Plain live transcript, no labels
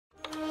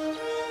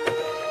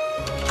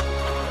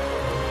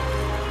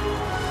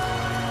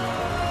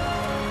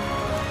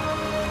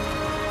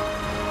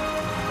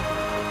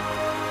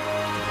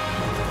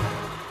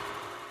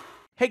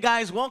Hey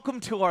guys, welcome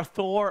to our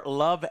Thor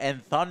Love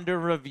and Thunder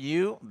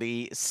review.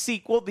 The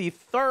sequel, the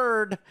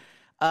fourth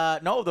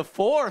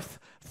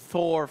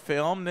Thor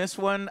film. This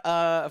one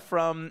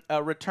from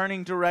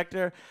returning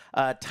director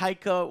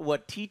Taika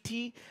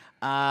Waititi.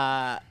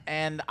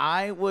 And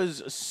I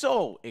was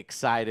so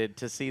excited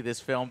to see this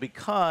film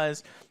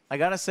because I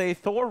gotta say,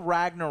 Thor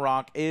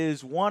Ragnarok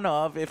is one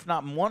of, if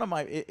not one of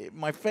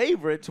my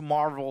favorite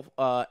Marvel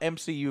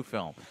MCU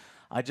film.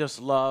 I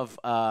just love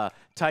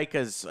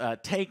Taika's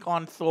take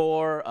on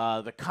Thor.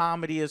 The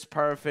comedy is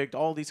perfect,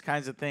 all these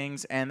kinds of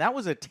things. And that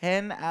was a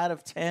 10 out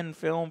of 10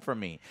 film for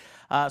me.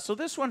 So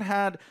this one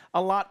had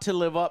a lot to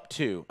live up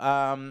to.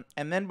 And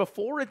then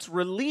before its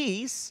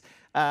release,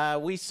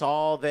 we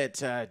saw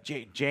that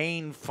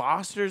Jane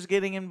Foster's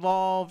getting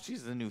involved.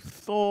 She's the new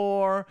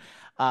Thor,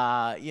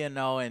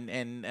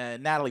 and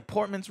Natalie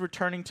Portman's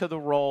returning to the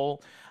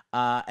role.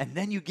 And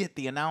then you get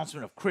the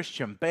announcement of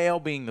Christian Bale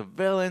being the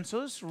villain.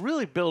 So it's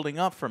really building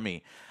up for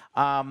me.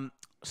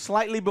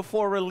 Slightly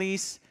before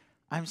release,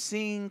 I'm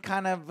seeing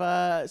kind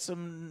of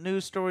some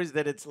news stories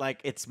that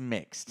it's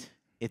mixed.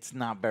 It's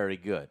not very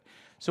good.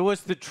 So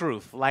what's the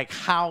truth? Like,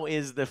 how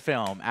is the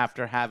film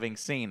after having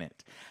seen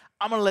it?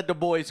 I'm going to let the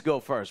boys go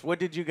first. What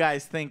did you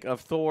guys think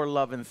of Thor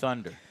Love and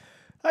Thunder?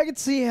 I can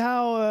see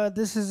how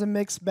this is a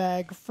mixed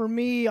bag. For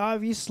me,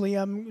 obviously,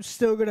 I'm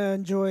still going to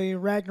enjoy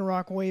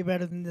Ragnarok way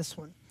better than this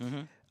one.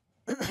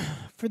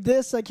 For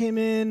this, I came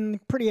in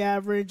pretty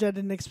average. I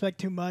didn't expect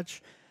too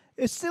much.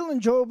 It's still an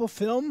enjoyable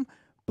film,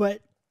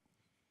 but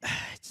I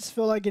just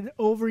feel like it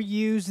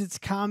overused its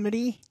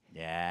comedy.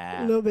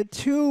 Yeah. A little bit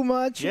too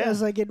much. Yeah. I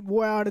was like, it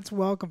wore out its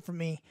welcome for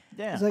me.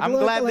 Yeah. Like, I'm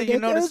glad that you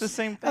noticed the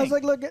same thing. I was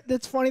like, look,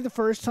 that's funny the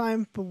first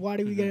time, but why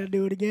do we got to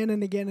do it again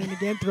and again and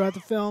again throughout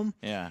the film?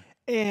 Yeah.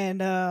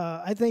 And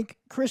I think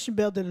Christian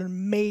Bale did an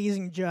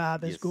amazing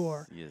job as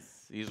Gore.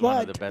 Yes, he's one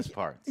of the best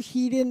parts.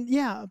 He didn't,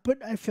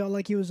 but I felt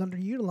like he was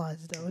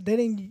underutilized, though. They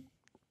didn't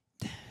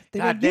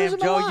God use damn, him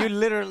Joe, a lot. you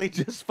literally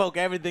just spoke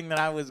everything that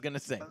I was going to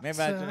say. Maybe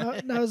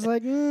I was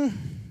like,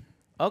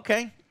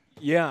 Okay.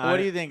 Yeah. What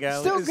do you think,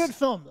 Alex? Still a good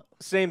film, though.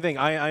 Same thing.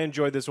 I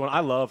enjoyed this one.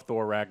 I love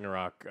Thor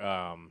Ragnarok.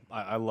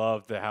 I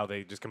love how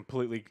they just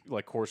completely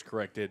course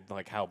corrected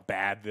how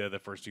bad the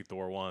first two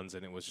Thor ones,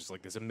 and it was just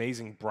like this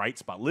amazing bright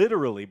spot,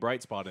 literally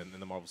bright spot in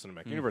the Marvel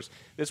Cinematic Universe.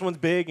 This one's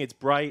big. It's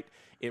bright.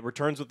 It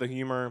returns with the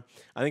humor.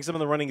 I think some of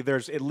the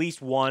there's at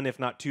least one, if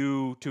not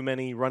too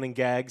many running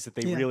gags that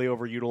they really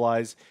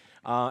overutilize.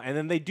 And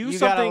then they do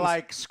something. You gotta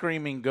like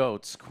screaming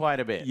goats quite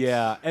a bit.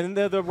 Yeah, and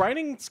the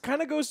writing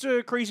kind of goes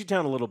to crazy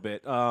town a little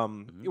bit,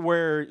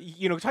 where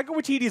Taika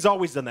Waititi's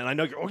always done that. I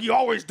know he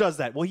always does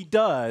that. Well, he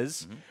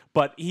does,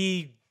 but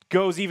he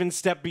goes even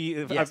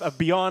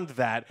beyond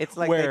that. It's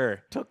like they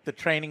took the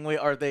training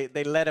or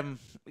they let him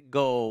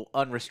go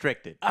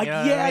unrestricted. You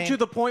know what I mean? To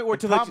the point where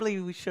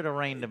we should have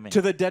reined him in.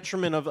 To the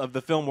detriment of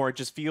the film, where it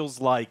just feels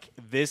like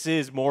this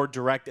is more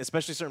direct,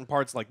 especially certain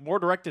parts, more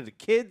directed to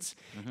kids.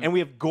 And we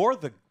have Gore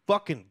the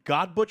fucking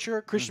God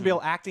Butcher. Christian Bale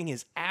acting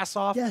his ass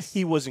off. Yes.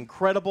 He was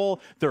incredible.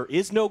 There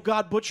is no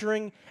God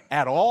butchering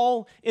at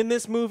all in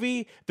this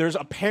movie. There's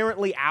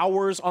apparently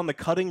hours on the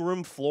cutting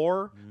room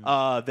floor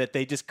that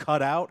they just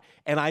cut out.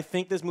 And I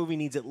think this movie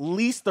needs at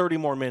least 30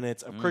 more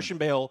minutes of Christian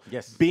Bale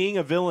being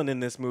a villain in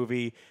this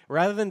movie,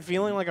 rather than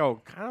feeling like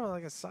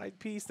a side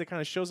piece that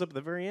kind of shows up at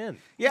the very end.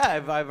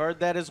 Yeah, I've heard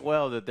that as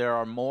well, that there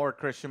are more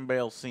Christian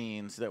Bale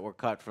scenes that were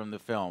cut from the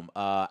film.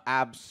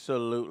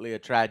 Absolutely a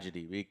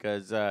tragedy,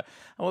 because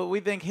we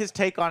think his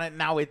take on it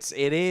now, it's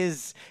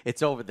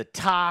over the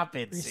top.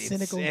 It's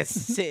cynical.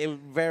 It's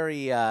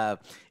very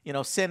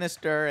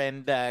sinister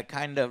and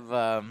kind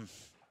of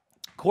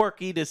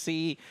quirky to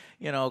see,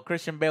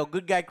 Christian Bale,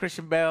 good guy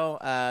Christian Bale,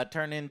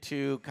 turn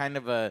into kind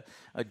of a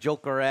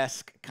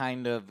Joker-esque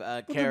kind of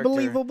character. With a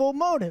believable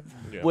motive.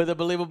 Yeah. With a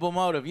believable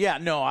motive. Yeah,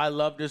 no, I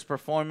loved his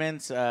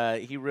performance.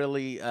 He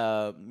really,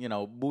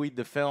 buoyed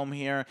the film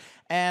here.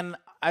 And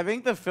I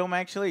think the film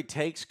actually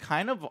takes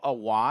kind of a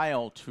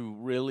while to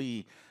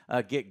really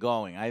get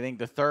going. I think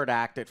the third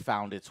act, it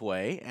found its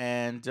way,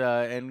 and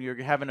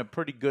you're having a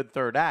pretty good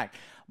third act.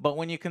 But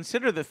when you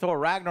consider that Thor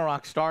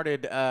Ragnarok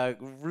started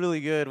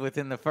really good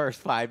within the first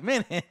 5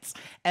 minutes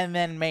and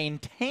then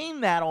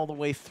maintained that all the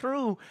way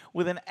through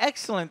with an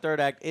excellent third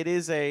act, it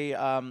is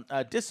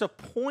a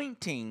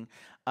disappointing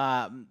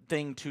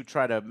thing to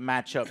try to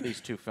match up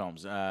these two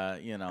films,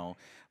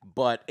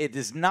 But it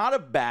is not a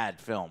bad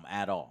film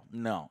at all.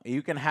 No,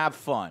 you can have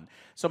fun.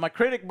 So my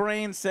critic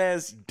brain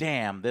says,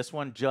 damn, this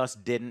one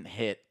just didn't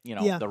hit,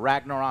 the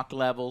Ragnarok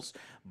levels.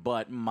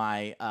 But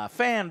my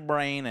fan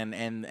brain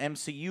and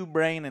MCU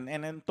brain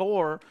and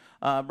Thor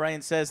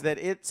brain says that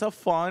it's a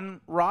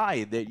fun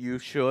ride that you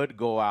should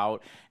go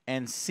out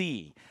and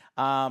see.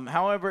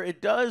 However,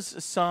 it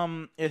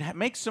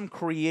makes some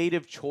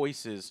creative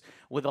choices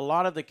with a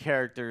lot of the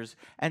characters,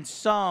 and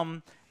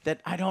some that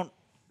I don't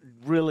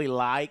really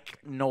like,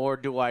 nor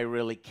do I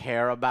really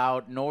care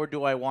about, nor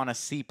do I want to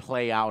see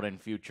play out in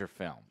future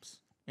films.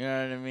 You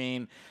know what I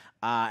mean?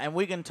 And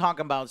we can talk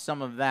about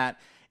some of that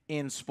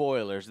in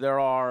spoilers.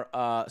 There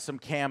are some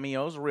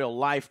cameos, real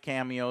life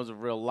cameos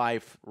of real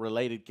life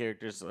related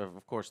characters.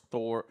 Of course,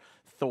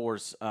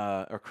 Thor's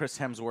or Chris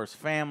Hemsworth's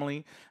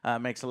family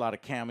makes a lot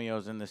of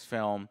cameos in this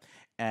film.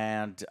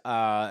 And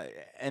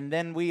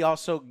then we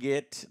also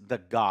get the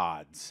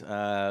gods.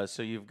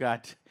 So you've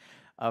got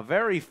a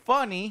very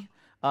funny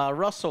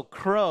Russell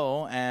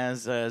Crowe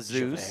as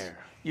Zeus. Javert.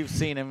 You've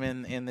seen him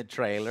in the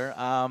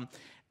trailer.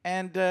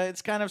 And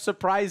it's kind of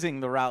surprising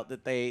the route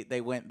that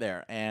they went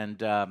there, and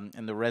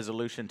the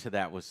resolution to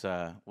that was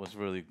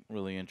really,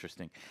 really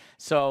interesting.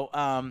 So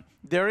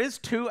there is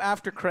 2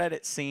 after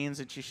credit scenes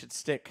that you should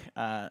stick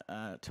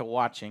to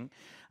watching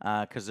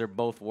because they're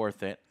both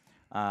worth it,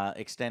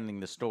 extending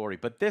the story.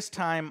 But this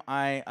time,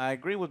 I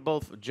agree with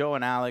both Joe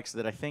and Alex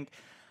that I think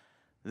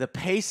the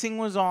pacing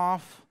was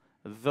off,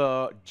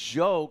 the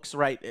jokes,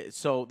 right?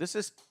 So this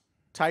is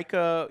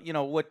Taika,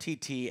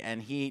 Waititi,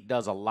 and he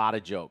does a lot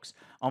of jokes.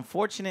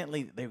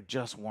 Unfortunately, they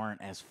just weren't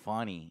as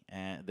funny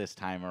this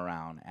time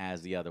around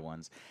as the other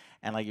ones.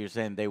 And like you're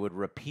saying, they would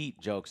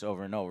repeat jokes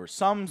over and over.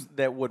 Some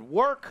that would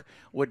work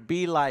would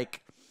be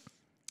like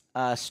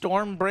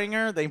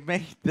Stormbringer.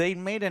 They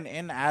made an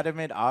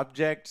inanimate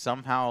object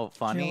somehow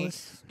funny.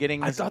 Jealous.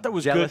 Getting I this thought that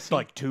was jealousy. good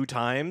like 2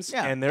 times,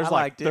 Yeah, and I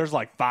liked it. there's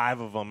like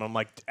 5 of them. I'm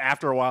like,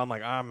 after a while, I'm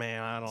like, oh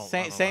man, I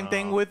don't. Same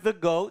thing with the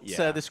goats.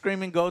 Yeah. The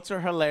screaming goats are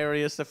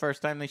hilarious the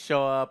first time they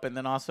show up, and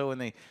then also when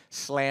they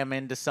slam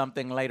into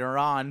something later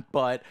on.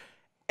 But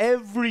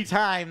every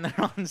time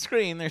they're on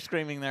screen, they're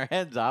screaming their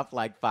heads off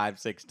like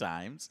 5-6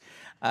 times.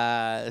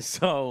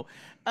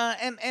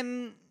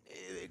 And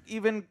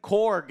even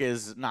Korg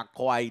is not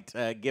quite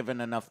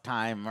given enough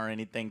time or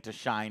anything to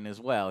shine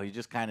as well. He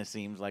just kind of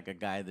seems like a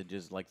guy that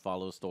just like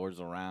follows Thor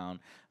around.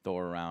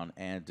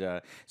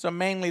 And so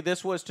mainly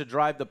this was to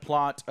drive the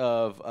plot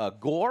of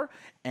Gore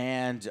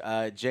and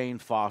Jane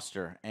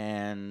Foster.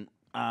 And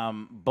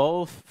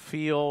both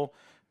feel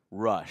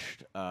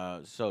rushed,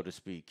 so to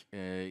speak.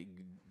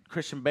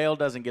 Christian Bale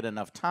doesn't get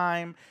enough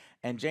time.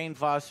 And Jane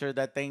Foster,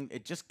 that thing,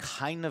 it just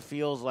kind of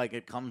feels like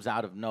it comes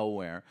out of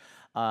nowhere.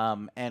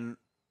 And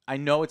I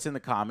know it's in the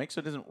comics, so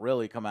it doesn't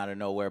really come out of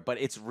nowhere, but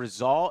it's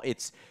resolved.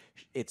 It's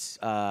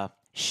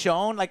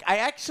shown. Like, I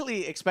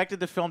actually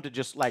expected the film to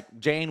just, like,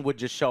 Jane would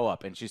just show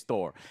up and she's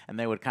Thor, and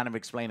they would kind of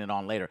explain it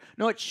on later.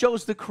 No, it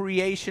shows the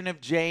creation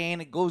of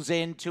Jane. It goes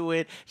into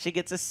it. She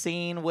gets a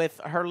scene with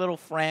her little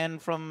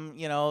friend from,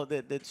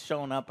 that's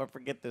showing up. I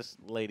forget this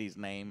lady's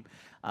name.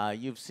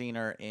 You've seen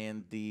her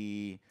in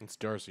the... It's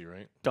Darcy,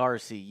 right?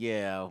 Darcy,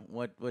 yeah.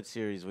 What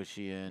series was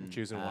she in?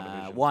 She was in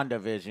WandaVision.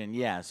 WandaVision,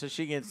 yeah. So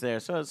she gets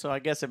there. So I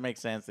guess it makes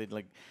sense. They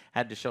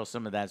had to show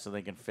some of that so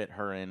they can fit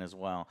her in as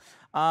well.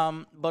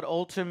 But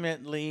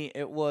ultimately,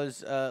 it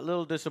was a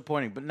little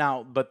disappointing.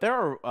 But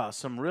there are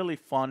some really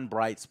fun,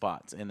 bright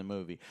spots in the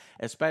movie,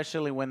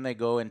 especially when they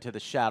go into the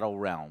Shadow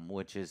Realm,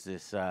 which is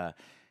this...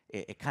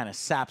 It kind of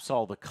saps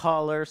all the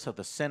color, so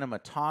the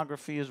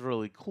cinematography is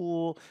really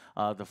cool.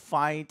 The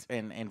fight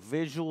and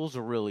visuals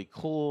are really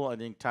cool. I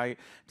think Taika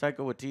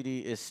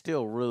Waititi is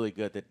still really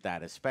good at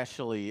that,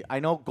 especially... I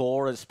know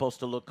Gore is supposed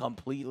to look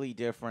completely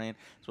different,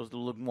 supposed to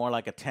look more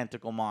like a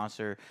tentacle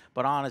monster,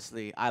 but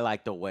honestly, I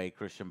like the way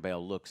Christian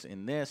Bale looks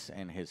in this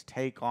and his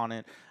take on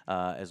it,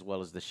 as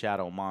well as the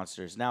shadow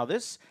monsters. Now,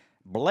 this...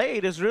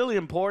 Blade is really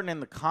important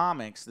in the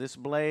comics. This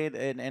Blade,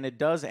 and it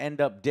does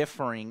end up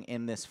differing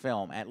in this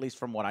film, at least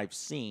from what I've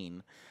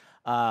seen.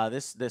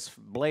 This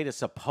Blade is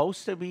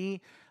supposed to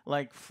be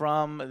like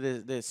from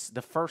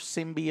the first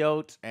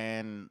symbiote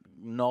and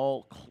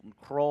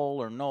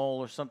Kroll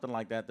or something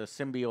like that, the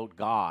symbiote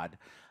god.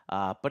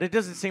 But it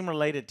doesn't seem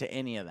related to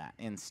any of that.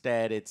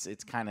 Instead,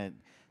 it's kind of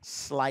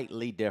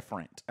slightly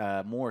different,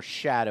 more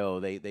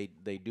shadow. They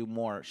do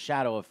more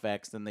shadow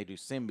effects than they do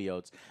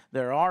symbiotes.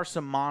 There are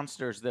some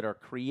monsters that are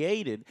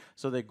created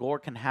so that Gore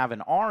can have an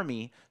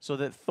army, so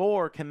that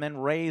Thor can then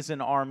raise an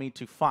army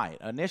to fight.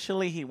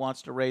 Initially, he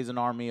wants to raise an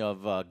army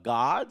of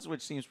gods,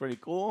 which seems pretty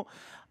cool.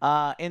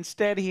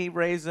 Instead, he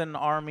raised an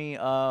army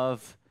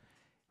of...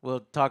 We'll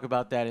talk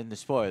about that in the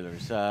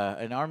spoilers.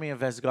 An army of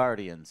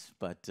Asgardians,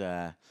 but...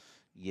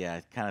 yeah,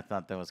 I kind of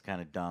thought that was kind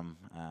of dumb,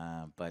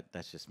 but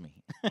that's just me.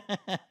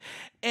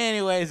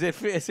 Anyways,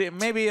 it's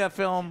maybe a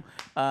film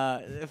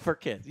for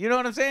kids. You know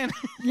what I'm saying?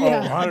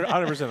 Yeah. Oh,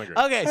 100% agree.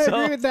 Okay, I so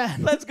agree with that.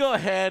 let's go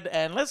ahead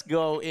and let's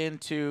go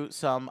into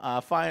some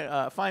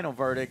final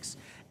verdicts,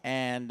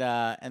 and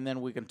then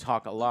we can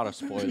talk a lot of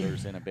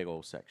spoilers in a big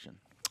old section.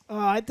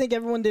 I think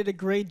everyone did a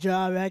great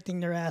job acting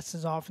their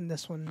asses off in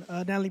this one.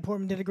 Natalie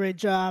Portman did a great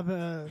job,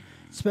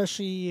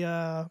 especially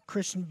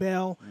Christian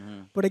Bale.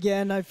 Mm-hmm. But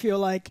again, I feel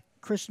like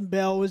Christian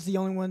Bale was the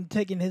only one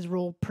taking his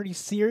role pretty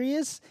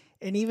serious.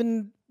 And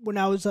even when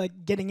I was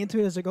like getting into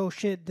it, I was like, oh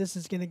shit, this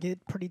is going to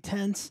get pretty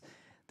tense.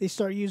 They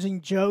start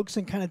using jokes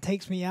and kind of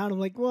takes me out. I'm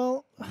like,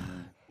 well...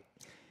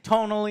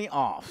 Tonally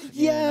off.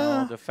 Yeah.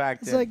 You know, the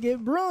fact it's that... like it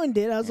ruined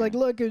it. I was like,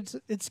 look,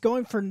 it's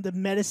going for the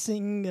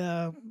menacing,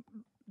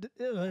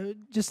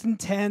 just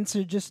intense,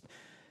 or just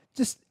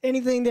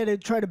anything that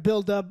it tried to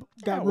build up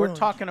got ruined. We're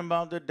talking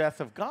about the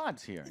death of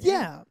gods here.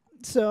 Yeah.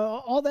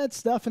 So all that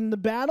stuff and the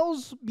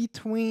battles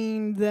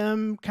between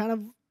them kind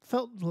of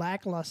felt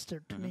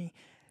lackluster to me.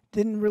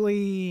 Didn't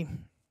really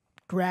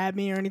grab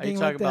me or Are anything you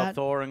like talking that. about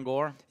Thor and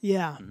Gore?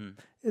 Yeah,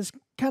 it's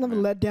kind of a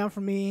letdown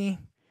for me.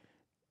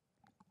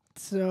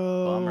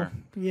 So Bummer.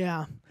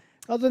 yeah.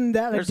 Other than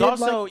that, There's I did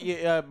also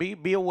like,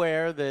 be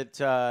aware that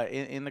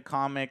in the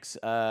comics,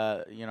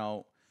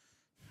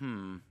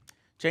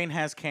 Jane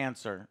has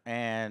cancer,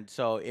 and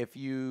so if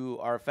you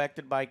are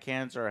affected by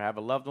cancer or have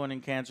a loved one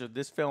in cancer,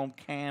 this film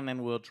can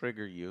and will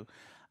trigger you.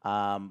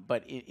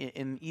 But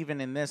even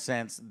in this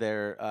sense,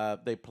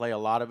 they play a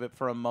lot of it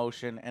for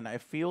emotion, and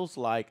it feels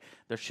like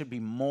there should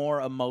be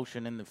more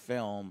emotion in the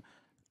film,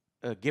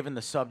 given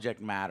the subject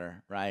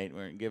matter,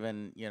 right?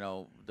 Given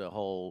the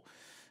whole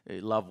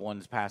loved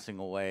ones passing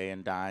away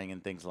and dying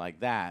and things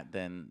like that,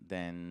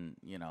 then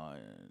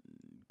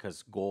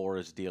because Gore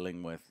is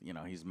dealing with,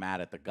 he's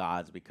mad at the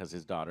gods because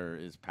his daughter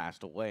is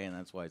passed away, and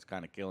that's why he's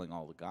kind of killing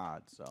all the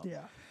gods. So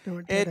yeah, they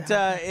weren't there to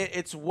help him.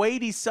 it's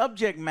weighty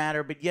subject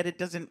matter, but yet it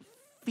doesn't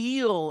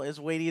feel as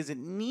weighty as it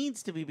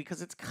needs to be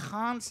because it's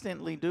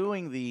constantly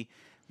doing the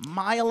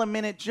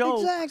mile-a-minute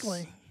jokes.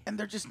 Exactly. And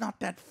they're just not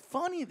that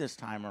funny this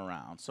time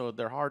around, so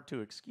they're hard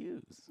to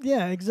excuse.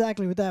 Yeah,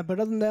 exactly with that. But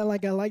other than that,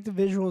 like, I like the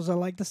visuals, I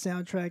like the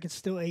soundtrack. It's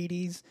still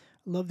 80s.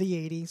 Love the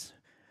 80s.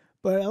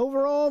 But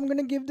overall, I'm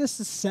gonna give this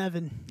a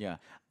 7. Yeah.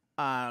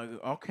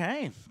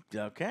 Okay.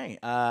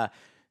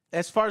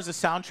 As far as the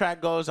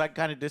soundtrack goes, I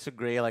kind of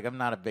disagree. Like, I'm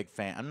not a big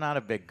fan. I'm not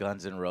a big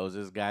Guns N'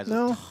 Roses guy.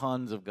 There's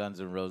tons of Guns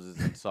N' Roses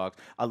in songs.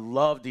 I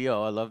love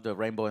Dio. I love the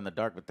Rainbow in the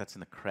Dark, but that's in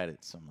the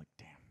credits. So I'm like,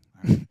 damn.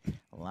 All right.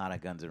 A lot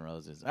of Guns N'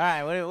 Roses. All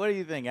right, what do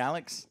you think,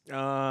 Alex?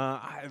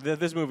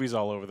 This movie's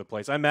all over the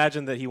place. I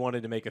imagine that he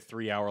wanted to make a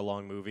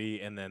 3-hour-long movie,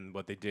 and then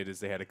what they did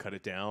is they had to cut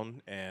it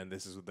down, and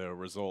this is the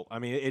result. I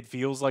mean, it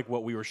feels like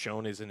what we were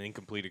shown is an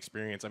incomplete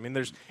experience. I mean,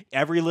 there's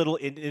every little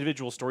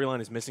individual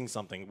storyline is missing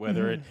something.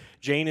 Whether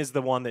Jane is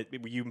the one that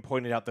you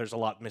pointed out, there's a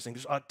lot missing.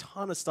 There's a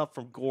ton of stuff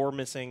from Gore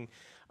missing.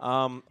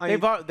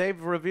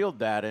 They've revealed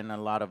that in a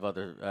lot of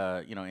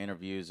other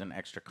interviews and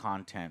extra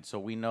content. So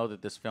we know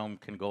that this film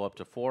can go up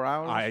to 4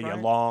 hours. A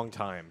right? long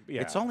time.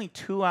 Yeah. It's only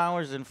 2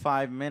 hours and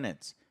 5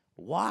 minutes.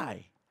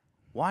 Why?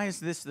 Why is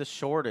this the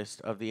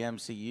shortest of the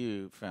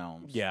MCU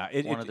films? Yeah,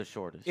 one of the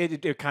shortest.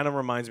 It kind of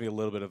reminds me a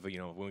little bit of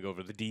when we go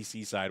over to the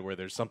DC side, where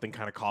there's something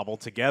kind of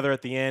cobbled together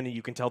at the end, and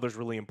you can tell there's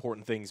really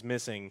important things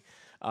missing.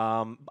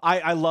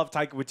 I love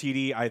Taika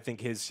Waititi. I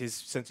think his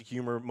sense of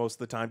humor most of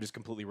the time just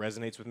completely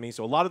resonates with me.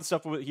 So a lot of the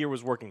stuff here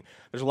was working.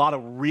 There's a lot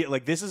of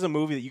this is a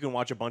movie that you can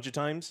watch a bunch of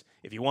times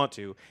if you want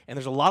to, and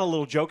there's a lot of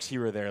little jokes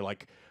here or there,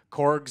 like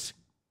Korg's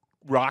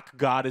rock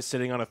god is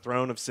sitting on a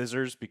throne of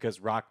scissors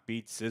because rock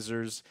beats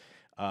scissors.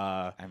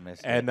 I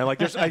missed it. And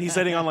then he's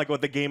sitting on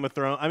the Game of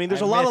Thrones. I mean, there's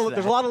a lot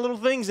of little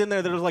things in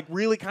there that are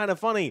really kind of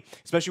funny,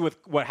 especially with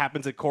what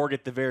happens at Korg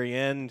at the very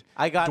end.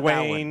 I got Dwayne.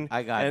 that one.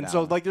 I got and that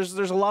so one.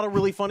 there's a lot of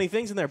really funny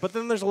things in there. But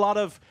then there's a lot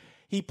of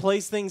he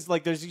plays things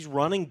like there's these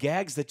running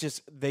gags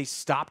that they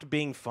stopped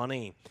being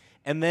funny,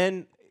 and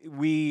then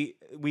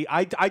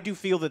I do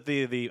feel that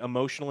the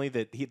emotionally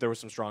there were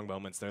some strong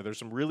moments there. There's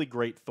some really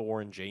great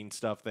Thor and Jane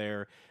stuff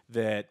there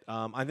that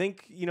I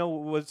think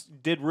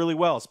did really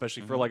well,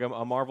 especially for like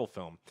a Marvel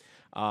film.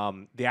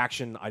 The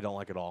action I don't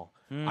like at all.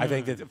 I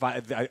think that if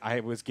I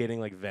was getting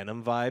like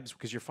Venom vibes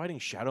because you're fighting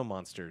shadow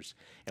monsters,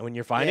 and when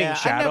you're fighting I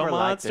shadow never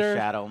liked the monster,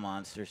 shadow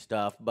monster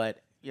stuff,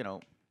 but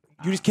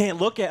you just can't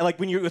look at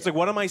it's like,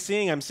 what am I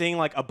seeing? I'm seeing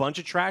like a bunch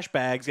of trash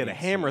bags get a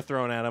hammer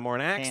thrown at them or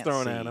an axe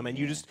thrown at them, and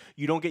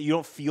you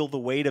don't feel the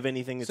weight of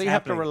anything that's so you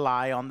have happening. to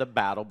rely on the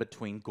battle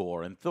between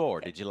Gore and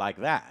Thor. Did you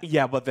like that?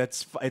 Yeah, but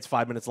it's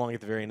 5 minutes long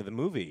at the very end of the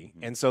movie.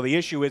 And so the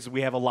issue is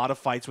we have a lot of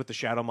fights with the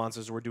shadow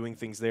monsters. We're doing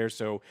things there,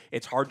 so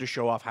it's hard to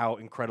show off how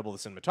incredible the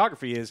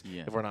cinematography is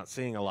if we're not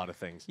seeing a lot of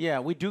things. Yeah,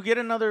 we do get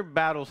another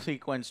battle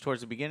sequence towards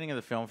the beginning of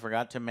the film.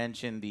 Forgot to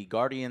mention the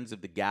Guardians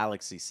of the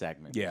Galaxy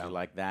segment. Yeah. Did you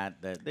like that?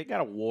 They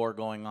got a war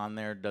going on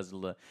there.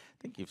 I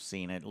think you've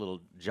seen it. A little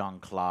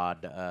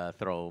Jean-Claude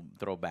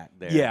throwback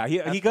there. Yeah,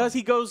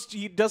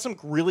 he does some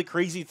really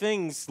crazy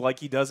things like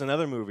he does in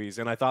other movies,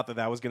 and I thought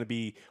that was going to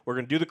be we're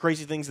going to do the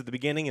crazy things at the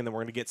beginning, and then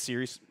we're going to get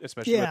serious,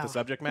 especially with the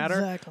subject matter.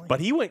 Exactly.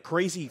 But he went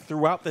crazy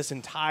throughout this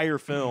entire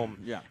film.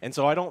 Yeah. And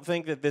so I don't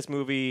think that this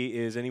movie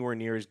is anywhere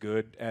near as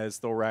good as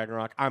Thor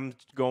Ragnarok. I'm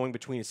going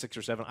between a 6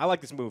 or 7. I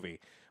like this movie,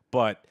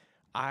 but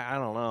I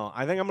don't know.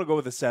 I think I'm gonna go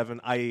with a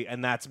 7.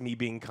 And that's me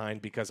being kind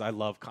because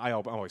I'm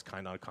always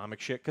kind on comic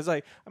shit because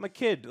I'm a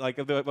kid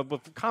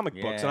with comic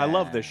books and I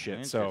love this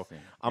shit. So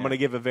I'm gonna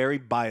give a very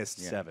biased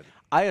 7.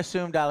 I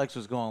assumed Alex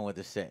was going with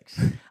a 6.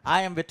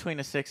 I am between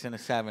a 6 and a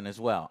 7 as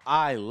well.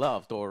 I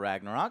love Thor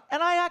Ragnarok,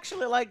 and I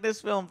actually like this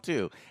film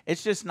too.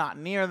 It's just not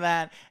near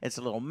that. It's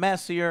a little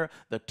messier.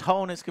 The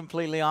tone is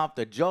completely off.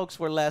 The jokes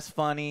were less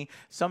funny.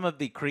 Some of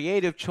the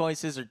creative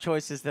choices are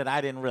choices that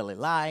I didn't really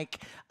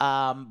like.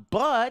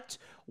 But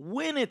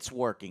when it's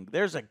working.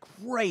 There's a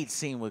great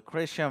scene with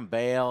Christian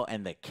Bale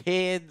and the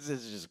kids.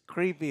 It's just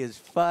creepy as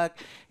fuck.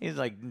 He's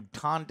like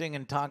taunting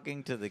and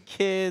talking to the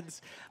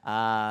kids.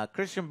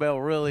 Christian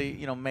Bale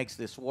really, makes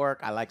this work.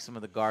 I like some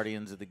of the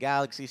Guardians of the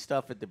Galaxy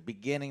stuff at the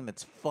beginning.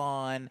 That's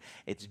fun.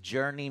 It's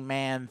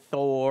Journeyman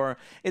Thor.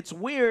 It's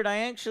weird. I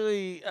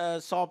actually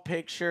saw a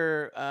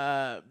picture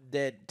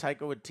that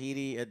Taika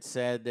Waititi had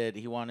said that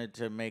he wanted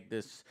to make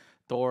this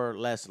Thor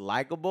less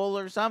likable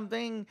or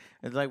something.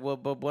 It's like, well,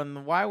 but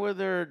why were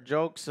there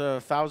jokes,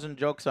 1,000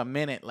 jokes a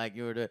minute? Like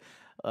you were to.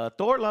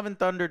 Thor: Love and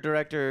Thunder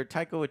director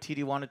Taika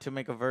Waititi wanted to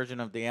make a version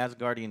of the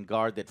Asgardian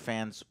Guard that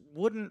fans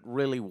wouldn't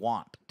really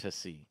want to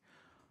see.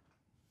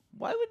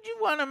 Why would you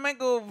want to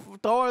make a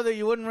Thor that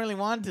you wouldn't really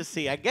want to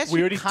see? I guess we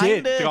you already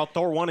kinda did. Called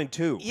Thor 1 and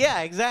 2. Yeah,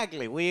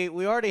 exactly. We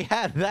already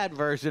had that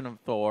version of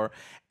Thor,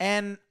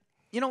 and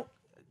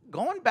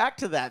going back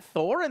to that,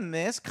 Thor in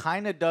this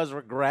kind of does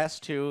regress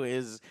to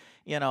his.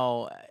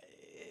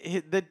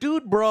 The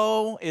dude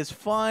bro is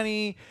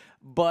funny,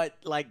 but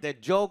like the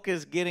joke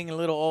is getting a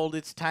little old.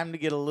 It's time to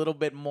get a little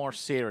bit more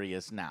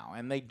serious now.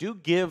 And they do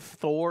give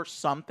Thor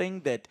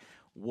something that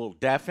will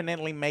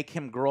definitely make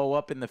him grow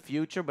up in the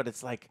future, but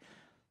it's like,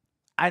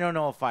 I don't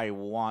know if I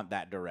want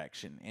that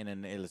direction.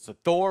 So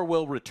Thor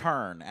will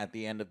return at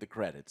the end of the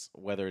credits,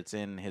 whether it's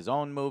in his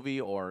own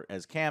movie or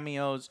as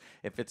cameos.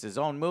 If it's his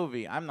own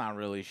movie, I'm not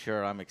really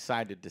sure. I'm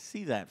excited to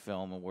see that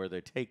film and where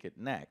they take it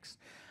next.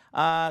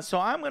 So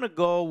I'm going to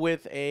go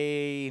with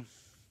a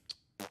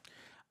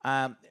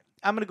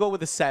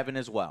 7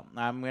 as well.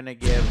 I'm going to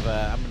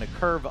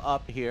curve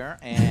up here,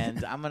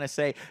 and I'm going to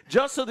say,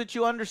 just so that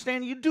you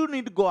understand, you do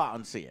need to go out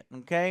and see it,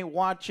 okay?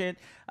 Watch it,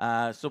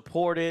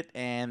 support it,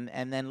 and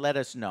then let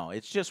us know.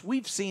 It's just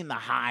we've seen the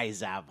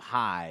highs of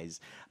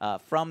highs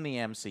from the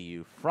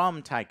MCU,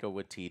 from Taika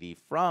Waititi,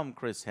 from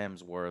Chris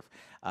Hemsworth,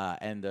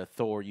 and the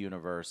Thor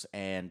universe,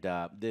 and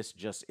this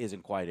just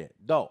isn't quite it.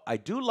 Though, I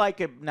do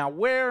like it. Now,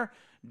 where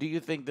do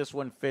you think this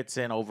one fits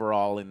in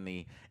overall in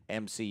the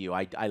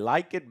MCU? I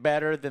like it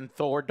better than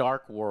Thor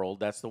Dark World.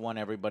 That's the one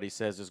everybody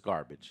says is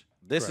garbage.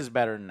 This is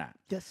better than that.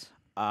 Yes.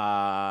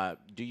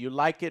 Do you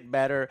like it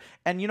better?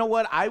 And you know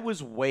what? I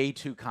was way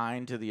too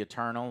kind to the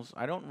Eternals.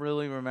 I don't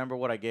really remember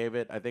what I gave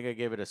it. I think I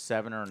gave it a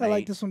 7 or an 8. I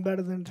like this one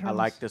better than Eternals. I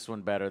like this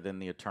one better than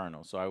the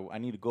Eternals. So I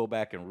need to go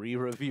back and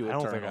re-review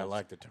Eternals. I don't think I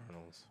liked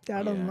Eternals.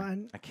 I don't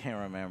mind. I can't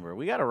remember.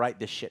 We got to write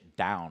this shit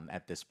down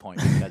at this point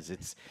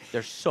because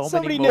there's so many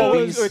Somebody knows.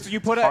 movies.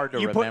 It's hard to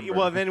remember.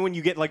 Well, then when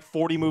you get like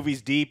 40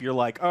 movies deep, you're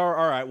like, oh,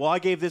 all right. Well, I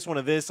gave this one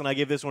a this, and I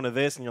gave this one a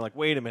this, and you're like,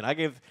 wait a minute, I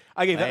gave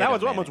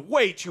that one was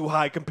way too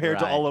high compared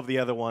to all of the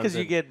other ones. Because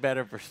you get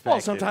better perspective.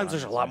 Well, sometimes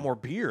there's a lot more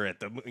beer at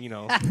the,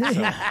 So.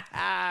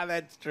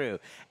 That's true.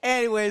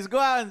 Anyways, go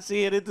out and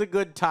see it. It's a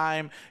good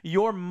time.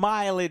 Your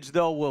mileage,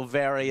 though, will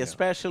vary,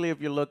 especially if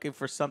you're looking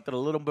for something a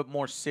little bit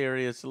more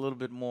serious, a little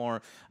bit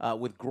more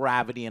with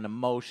gravity and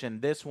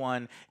emotion. This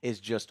one is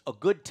just a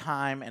good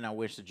time, and I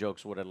wish the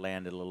jokes would have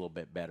landed a little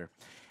bit better.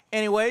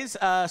 Anyways,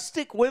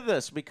 stick with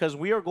us because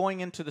we are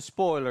going into the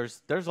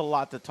spoilers. There's a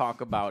lot to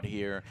talk about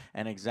here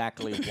and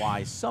exactly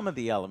why some of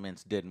the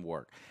elements didn't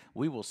work.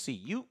 We will see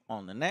you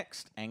on the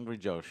next Angry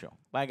Joe Show.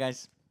 Bye,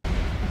 guys.